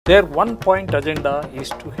Their one-point agenda is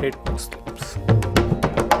to hate Muslims.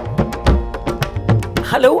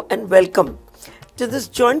 Hello and welcome to this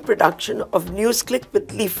joint production of Newsclick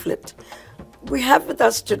with Leaflet. We have with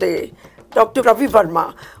us today Dr.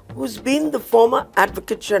 Ravivarma, who's been the former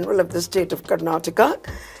Advocate General of the state of Karnataka.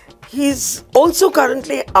 He's also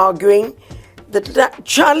currently arguing the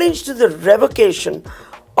challenge to the revocation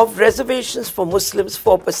of reservations for Muslims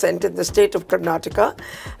 4% in the state of Karnataka.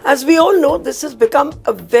 As we all know, this has become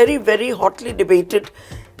a very, very hotly debated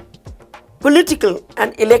political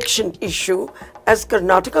and election issue as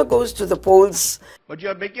Karnataka goes to the polls. But you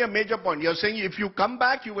are making a major point. You are saying if you come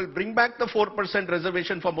back, you will bring back the 4%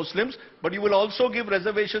 reservation for Muslims, but you will also give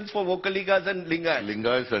reservations for Vokaligas and Lingayas.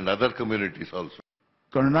 Lingayas and other communities also.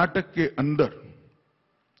 Karnataka के अंदर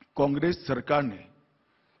कांग्रेस सरकार ने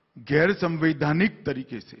गैर संवैधानिक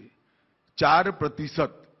तरीके से 4%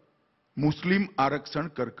 मुस्लिम आरक्षण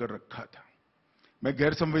कर रखा था। मैं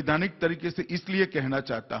गैर संवैधानिक तरीके से इसलिए कहना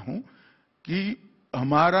चाहता हूं कि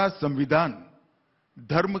हमारा संविधान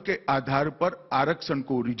धर्म के आधार पर आरक्षण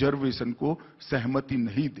को, रिजर्वेशन को सहमति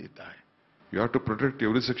नहीं देता है। You have to protect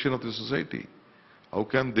every section of the society. How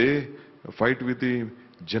can they fight with the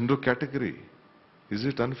gender category? Is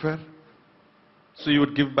it unfair? So you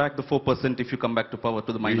would give back the 4% if you come back to power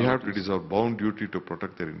to the minorities? It is our bound duty to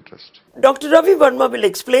protect their interest. Dr. Ravivarma will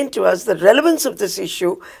explain to us the relevance of this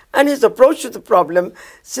issue and his approach to the problem,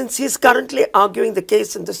 since he is currently arguing the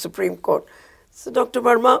case in the Supreme Court. So Dr.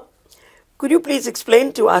 Varma, could you please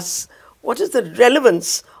explain to us what is the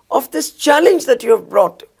relevance of this challenge that you have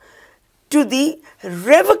brought to the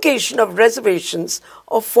revocation of reservations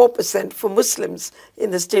of 4% for Muslims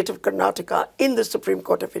in the state of Karnataka in the Supreme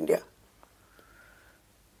Court of India?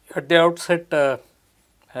 At the outset,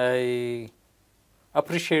 I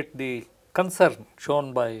appreciate the concern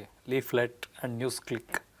shown by Leaflet and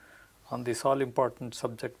Newsclick on this all-important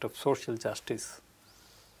subject of social justice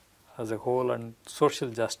as a whole and social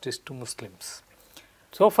justice to Muslims.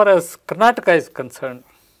 So far as Karnataka is concerned,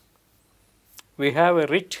 we have a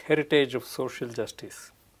rich heritage of social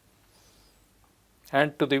justice.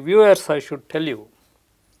 And to the viewers, I should tell you,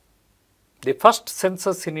 the first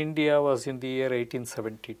census in India was in the year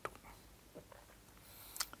 1872.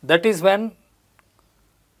 That is when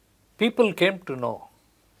people came to know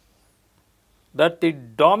that the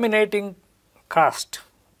dominating caste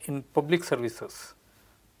in public services,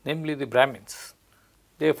 namely the Brahmins,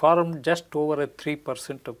 they formed just over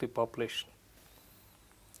 3% of the population.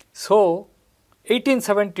 So,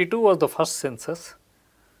 1872 was the first census.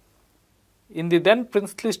 In the then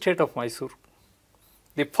princely state of Mysore,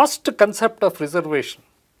 the first concept of reservation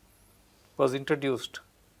was introduced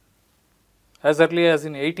as early as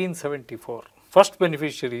in 1874. First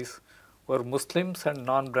beneficiaries were Muslims and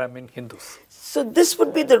non-Brahmin Hindus. So this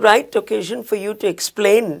would be the right occasion for you to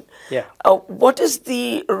explain what is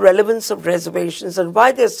the relevance of reservations and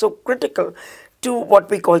why they are so critical to what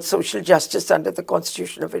we call social justice under the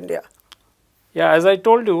Constitution of India. Yeah, as I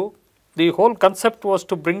told you, the whole concept was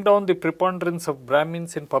to bring down the preponderance of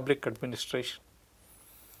Brahmins in public administration.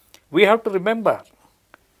 We have to remember,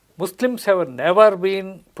 Muslims have never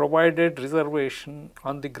been provided reservation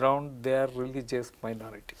on the ground they are religious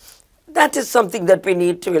minority. That is something that we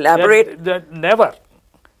need to elaborate. Never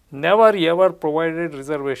ever provided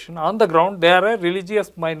reservation on the ground they are a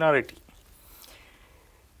religious minority.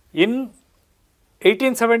 In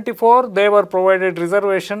 1874, they were provided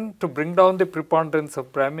reservation to bring down the preponderance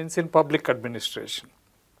of Brahmins in public administration.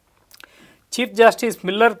 Chief Justice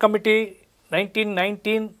Miller Committee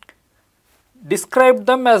 1919 described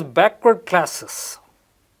them as backward classes.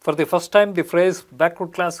 For the first time, the phrase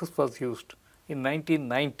backward classes was used in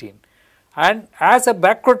 1919. And as a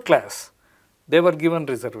backward class, they were given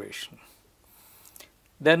reservation.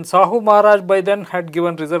 Then Sahu Maharaj by then had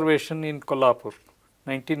given reservation in Kolhapur,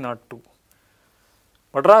 1902.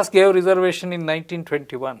 Madras gave reservation in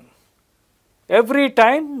 1921. Every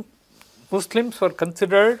time, Muslims were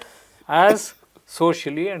considered as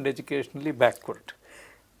socially and educationally backward.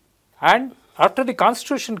 And after the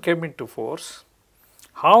constitution came into force,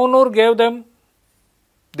 Havanur gave them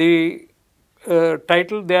the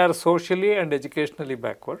title they are socially and educationally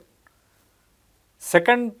backward.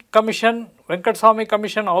 Second commission, Venkateswamy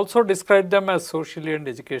Commission, also described them as socially and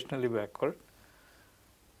educationally backward.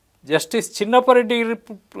 Justice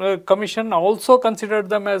Chinnapareddy Commission also considered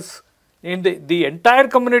them as, in the entire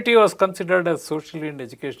community was considered as socially and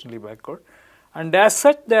educationally backward, and as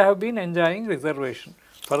such they have been enjoying reservation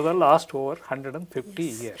for the last over 150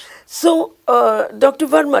 years. So, Dr.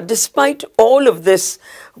 Varma, despite all of this,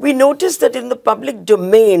 we notice that in the public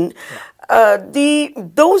domain,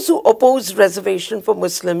 those who oppose reservation for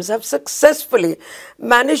Muslims have successfully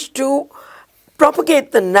managed to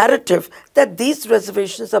propagate the narrative that these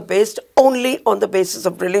reservations are based only on the basis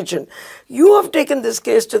of religion. You have taken this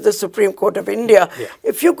case to the Supreme Court of India. Yeah.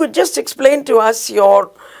 If you could just explain to us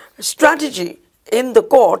your strategy in the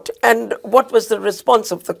court and what was the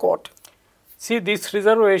response of the court. See, this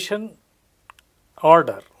reservation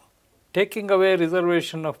order, taking away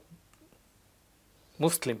reservation of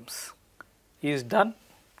Muslims, is done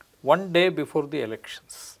one day before the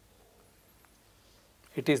elections.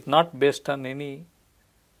 It is not based on any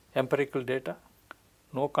empirical data.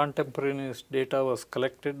 No contemporaneous data was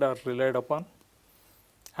collected or relied upon.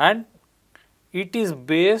 And it is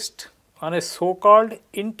based on a so-called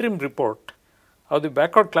interim report of the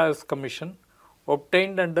Backward Class Commission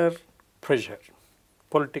obtained under pressure,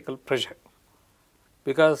 political pressure.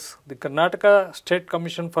 Because the Karnataka State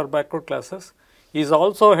Commission for Backward Classes is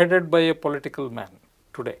also headed by a political man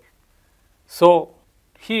today. So,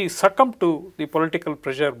 he succumbed to the political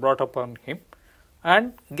pressure brought upon him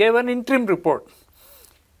and gave an interim report.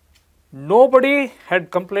 Nobody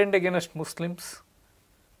had complained against Muslims.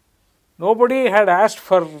 Nobody had asked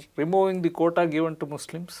for removing the quota given to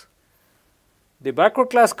Muslims. The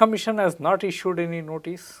Backward Class Commission has not issued any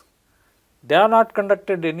notice. They have not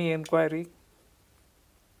conducted any inquiry.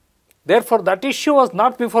 Therefore, that issue was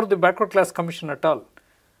not before the Backward Class Commission at all.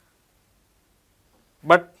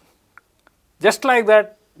 But just like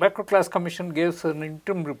that, Backward Class Commission gives an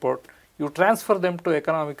interim report, you transfer them to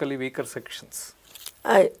economically weaker sections.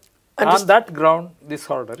 On that ground, this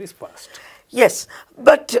order is passed. Yes,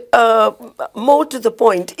 but more to the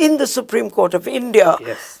point, in the Supreme Court of India,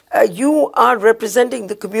 Yes. You are representing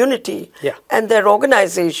the community Yeah. and their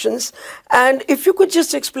organizations. And if you could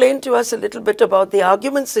just explain to us a little bit about the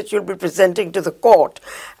arguments that you'll be presenting to the court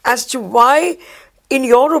as to why, in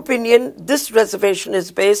your opinion, this reservation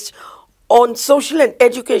is based on social and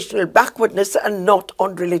educational backwardness and not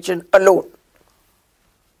on religion alone.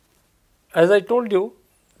 As I told you,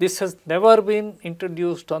 this has never been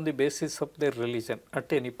introduced on the basis of their religion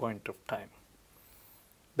at any point of time.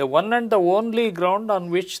 The one and the only ground on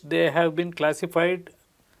which they have been classified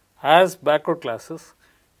as backward classes,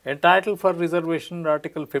 entitled for reservation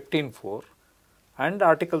Article 15.4 and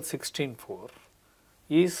Article 16.4,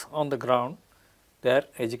 is on the ground they are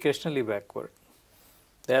educationally backward,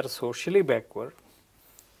 they are socially backward,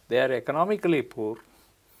 they are economically poor,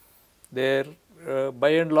 they are, by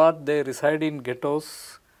and large they reside in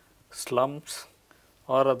ghettos, slums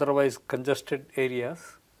or otherwise congested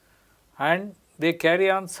areas, and they carry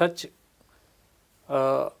on such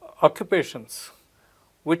occupations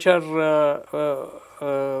which are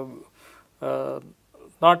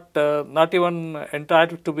not even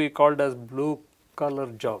entitled to be called as blue collar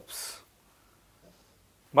jobs,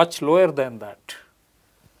 much lower than that.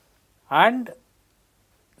 And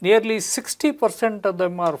nearly 60% of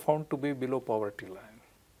them are found to be below poverty line.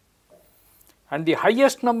 And the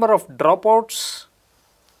highest number of dropouts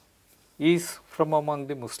is from among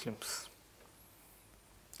the Muslims.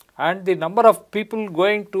 And the number of people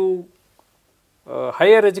going to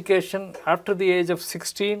higher education after the age of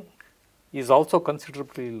 16 is also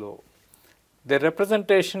considerably low. Their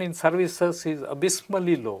representation in services is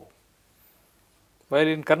abysmally low. While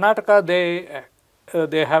in Karnataka,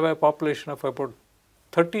 they have a population of about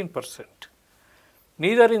 13%.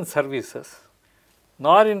 Neither in services,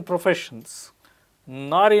 nor in professions,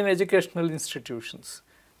 nor in educational institutions,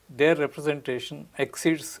 their representation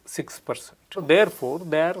exceeds 6%. So therefore,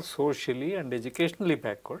 they are socially and educationally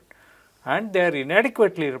backward, and they are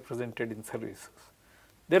inadequately represented in services,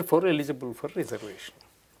 therefore eligible for reservation.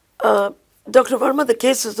 Dr. Varma, the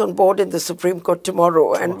case is on board in the Supreme Court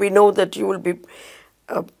tomorrow, and we know that you will be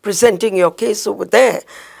presenting your case over there.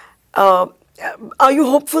 Are you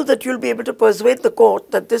hopeful that you'll be able to persuade the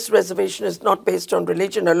court that this reservation is not based on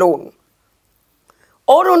religion alone,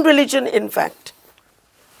 or on religion in fact?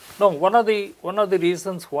 No, one of the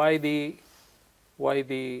reasons why the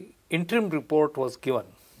interim report was given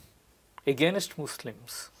against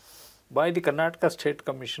Muslims by the Karnataka State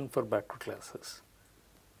Commission for Backward Classes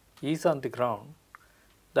is on the ground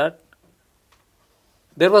that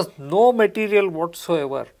there was no material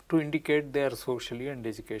whatsoever to indicate they are socially and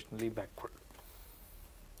educationally backward.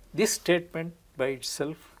 This statement by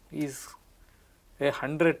itself is a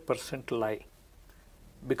 100% lie,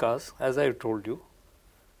 because as I told you,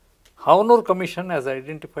 Havnur Commission has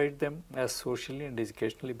identified them as socially and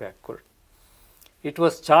educationally backward. It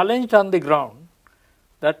was challenged on the ground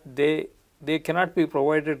that they cannot be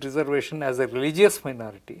provided reservation as a religious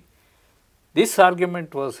minority. This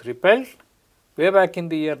argument was repelled way back in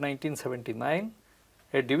the year 1979,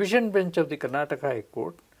 a division bench of the Karnataka High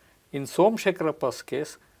Court in Somshekarappa's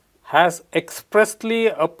case has expressly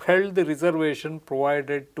upheld the reservation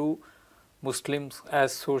provided to Muslims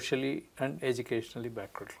as socially and educationally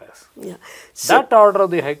backward class. Yeah. That order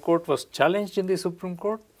of the High Court was challenged in the Supreme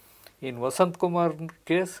Court in Vasant Kumar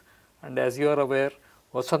case, and as you are aware,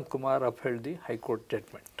 Vasant Kumar upheld the High Court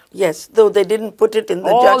judgment. Yes, though they didn't put it in the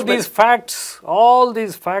All judgment. all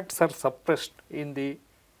these facts are suppressed in the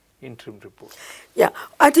interim report. Yeah,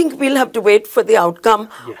 I think we'll have to wait for the outcome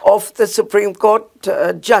of the Supreme Court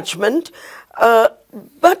judgment.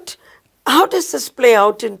 But how does this play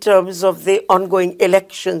out in terms of the ongoing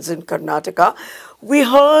elections in Karnataka? We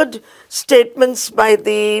heard statements by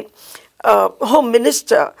the Home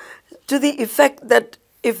Minister to the effect that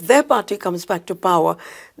if their party comes back to power,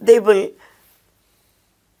 they will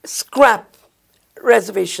scrap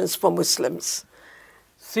reservations for Muslims.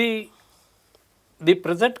 See, the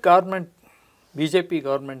present government, BJP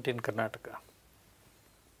government in Karnataka,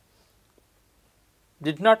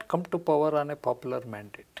 did not come to power on a popular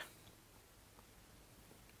mandate.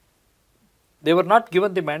 They were not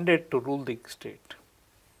given the mandate to rule the state.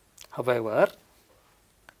 However,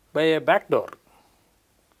 by a backdoor,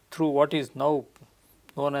 through what is now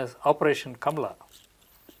known as Operation Kamala,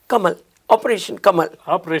 Operation Kamal.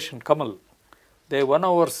 Operation Kamal, they won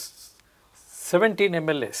over 17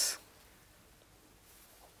 MLAs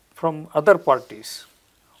from other parties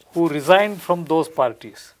who resigned from those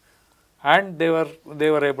parties, and they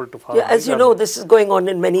were able to follow. Yeah, as you know, this is going on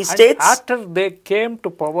in many states. And after they came to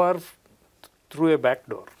power through a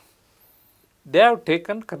backdoor, they have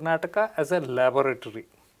taken Karnataka as a laboratory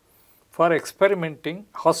for experimenting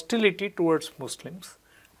hostility towards Muslims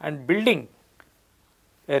and building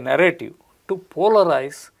a narrative to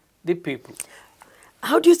polarize the people.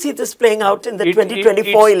 How do you see this playing out in the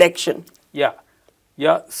 2024 election? Yeah.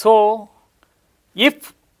 So,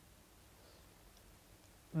 if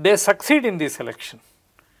they succeed in this election,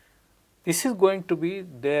 this is going to be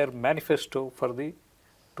their manifesto for the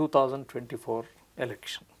 2024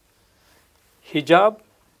 election. Hijab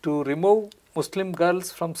to remove Muslim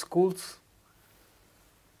girls from schools,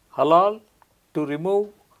 halal to remove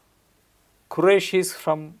Qurayshis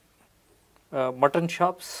from mutton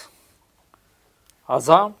shops,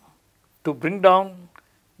 azan to bring down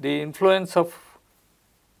the influence of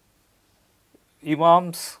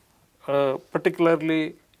imams,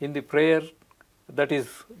 particularly in the prayer that is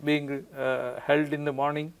being held in the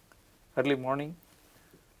morning, early morning,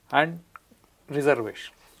 and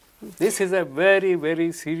reservation. This is a very,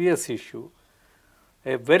 very serious issue,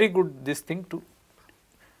 a very good thing to,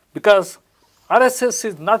 because RSS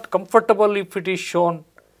is not comfortable if it is shown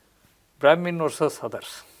Brahmin versus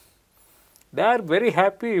others. They are very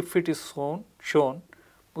happy if it is shown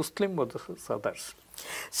Muslim versus others.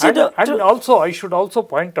 So and also, I should also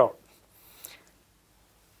point out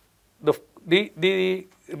the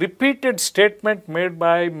repeated statement made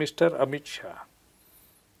by Mr. Amit Shah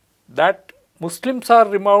that Muslims are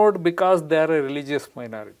removed because they are a religious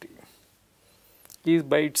minority is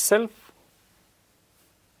by itself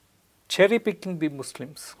cherry picking the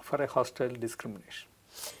Muslims for a hostile discrimination.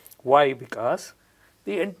 Why? Because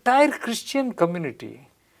the entire Christian community,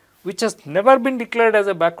 which has never been declared as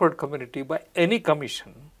a backward community by any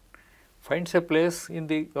commission, finds a place in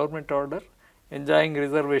the government order, enjoying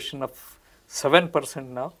reservation of 7%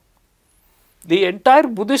 now. The entire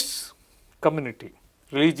Buddhist community,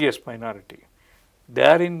 religious minority, they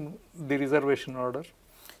are in the reservation order.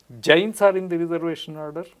 Jains are in the reservation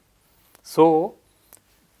order. So,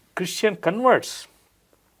 Christian converts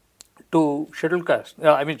to scheduled caste,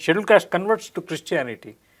 scheduled caste converts to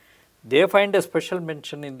Christianity. They find a special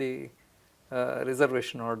mention in the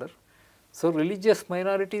reservation order. So, religious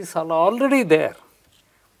minorities are already there.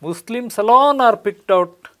 Muslims alone are picked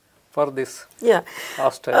out for this. Yeah.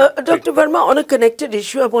 Dr. Verma, on a connected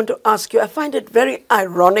issue, I want to ask you, I find it very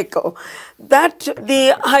ironical that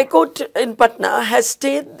the High Court in Patna has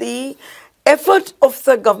stayed the effort of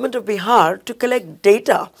the government of Bihar to collect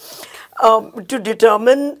data to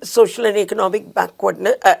determine social and economic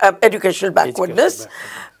backwardness, educational backwardness.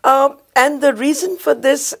 And the reason for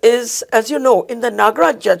this is, as you know, in the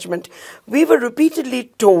Nagraj judgment, we were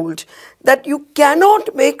repeatedly told that you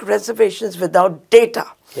cannot make reservations without data.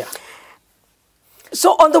 Yeah.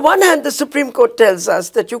 So, on the one hand, the Supreme Court tells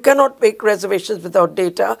us that you cannot make reservations without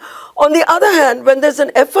data. On the other hand, when there's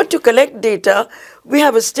an effort to collect data, we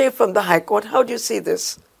have a stay from the High Court. How do you see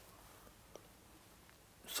this?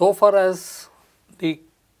 So far as the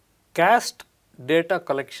caste data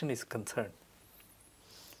collection is concerned,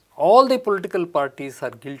 all the political parties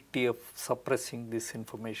are guilty of suppressing this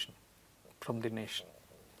information from the nation.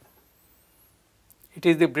 It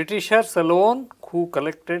is the Britishers alone who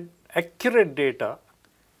collected accurate data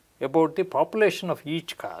about the population of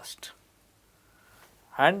each caste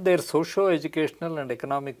and their socio-educational and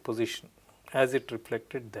economic position as it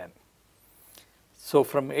reflected then. So,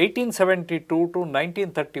 from 1872 to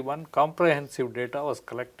 1931, comprehensive data was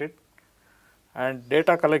collected and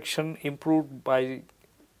data collection improved by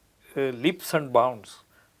leaps and bounds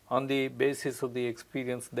on the basis of the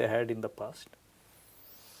experience they had in the past.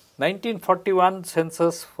 1941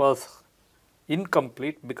 census was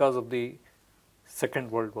incomplete because of the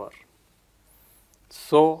Second World War.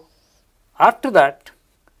 So, after that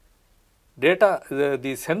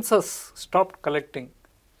the census stopped collecting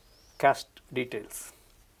caste details.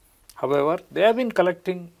 However, they have been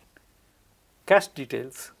collecting caste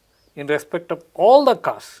details in respect of all the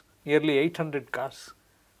castes, nearly 800 castes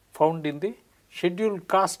found in the scheduled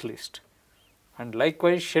caste list and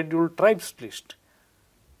likewise scheduled tribes list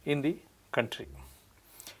in the country.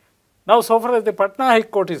 Now, so far as the Patna High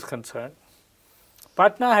Court is concerned,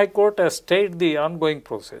 Patna High Court has stayed the ongoing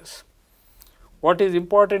process. What is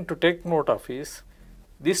important to take note of is,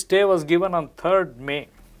 this stay was given on 3rd May.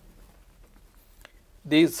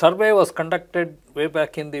 The survey was conducted way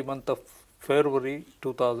back in the month of February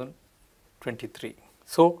 2023.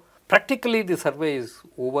 So, practically the survey is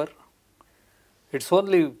over. It is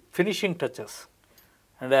only finishing touches,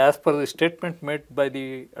 and as per the statement made by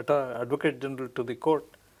the Advocate General to the court,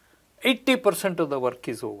 80% of the work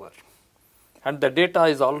is over and the data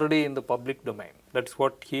is already in the public domain. That is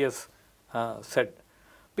what he has said.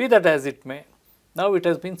 Be that as it may, now it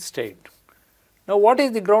has been stayed. Now, what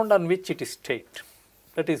is the ground on which it is stayed?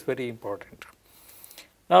 That is very important.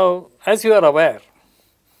 Now, as you are aware,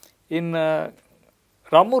 in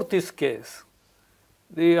Ramurthy's case,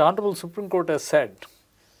 the Honorable Supreme Court has said,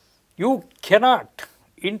 you cannot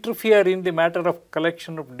interfere in the matter of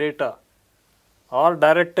collection of data or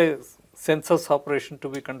direct a census operation to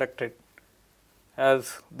be conducted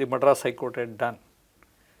as the Madras High Court had done.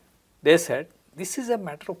 They said this is a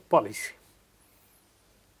matter of policy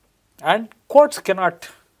and courts cannot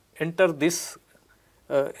enter this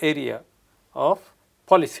area of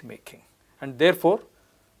policy making, and therefore,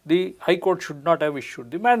 the High Court should not have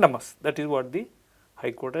issued the mandamus. That is what the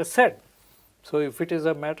High Court has said. So, if it is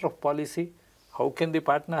a matter of policy, how can the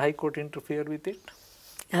Patna High Court interfere with it?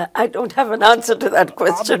 I don't have an answer to that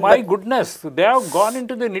question. My goodness, they have gone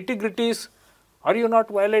into the nitty-gritties. Are you not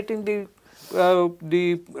violating the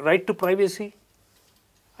right to privacy?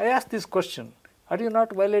 I ask this question. Are you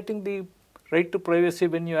not violating the right to privacy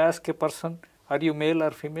when you ask a person, are you male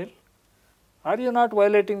or female? Are you not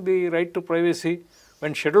violating the right to privacy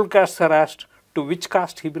when scheduled castes are asked to which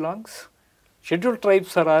caste he belongs? Scheduled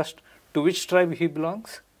tribes are asked to which tribe he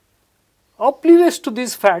belongs? Oblivious to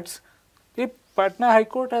these facts, the Patna High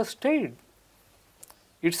Court has stayed.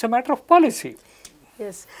 It is a matter of policy.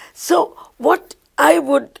 Yes. So, what I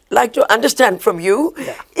would like to understand from you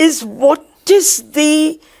is, what is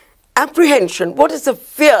the apprehension, what is the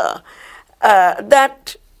fear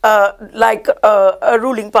that like a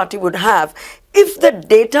ruling party would have if the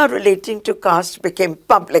data relating to caste became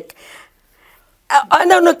public?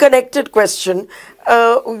 And on a connected question,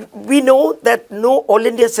 we know that no All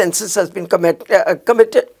India census has been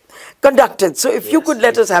conducted. So, if you could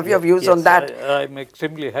let us have your views on that. I am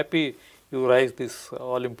extremely happy you raised this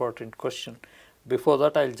all important question. Before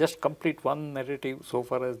that, I will just complete one narrative so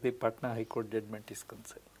far as the Patna High Court judgment is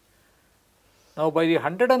concerned. Now, by the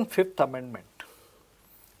 105th amendment,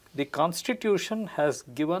 the Constitution has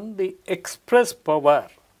given the express power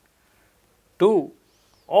to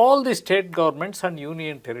all the state governments and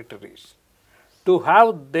union territories to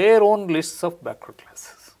have their own lists of backward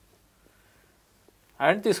classes.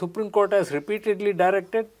 And the Supreme Court has repeatedly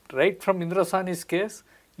directed, right from Indrasani's case,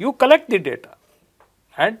 you collect the data.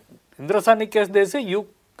 And Indrasani case, they say you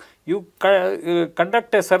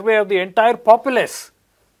conduct a survey of the entire populace,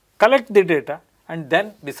 collect the data and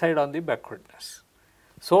then decide on the backwardness.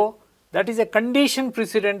 So, that is a condition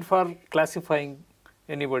precedent for classifying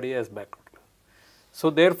anybody as backward. So,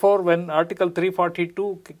 therefore, when Article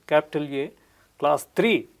 342 capital A clause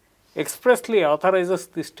 3 expressly authorizes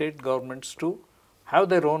the state governments to have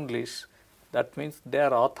their own lists, that means they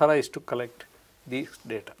are authorized to collect these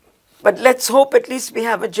data. But let's hope at least we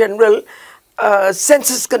have a general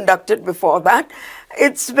census conducted before that.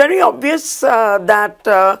 It's very obvious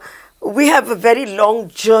that we have a very long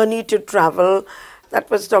journey to travel. That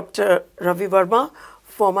was Dr. Ravivarma,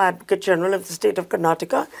 former Advocate General of the state of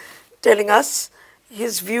Karnataka, telling us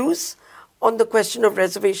his views on the question of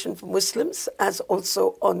reservation for Muslims, as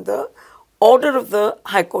also on the order of the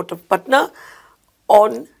High Court of Patna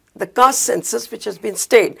on the caste census, which has been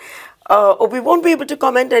stayed. We won't be able to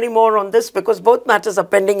comment any more on this because both matters are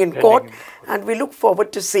pending in court, and we look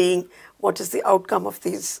forward to seeing what is the outcome of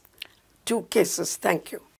these two cases.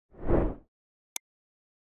 Thank you.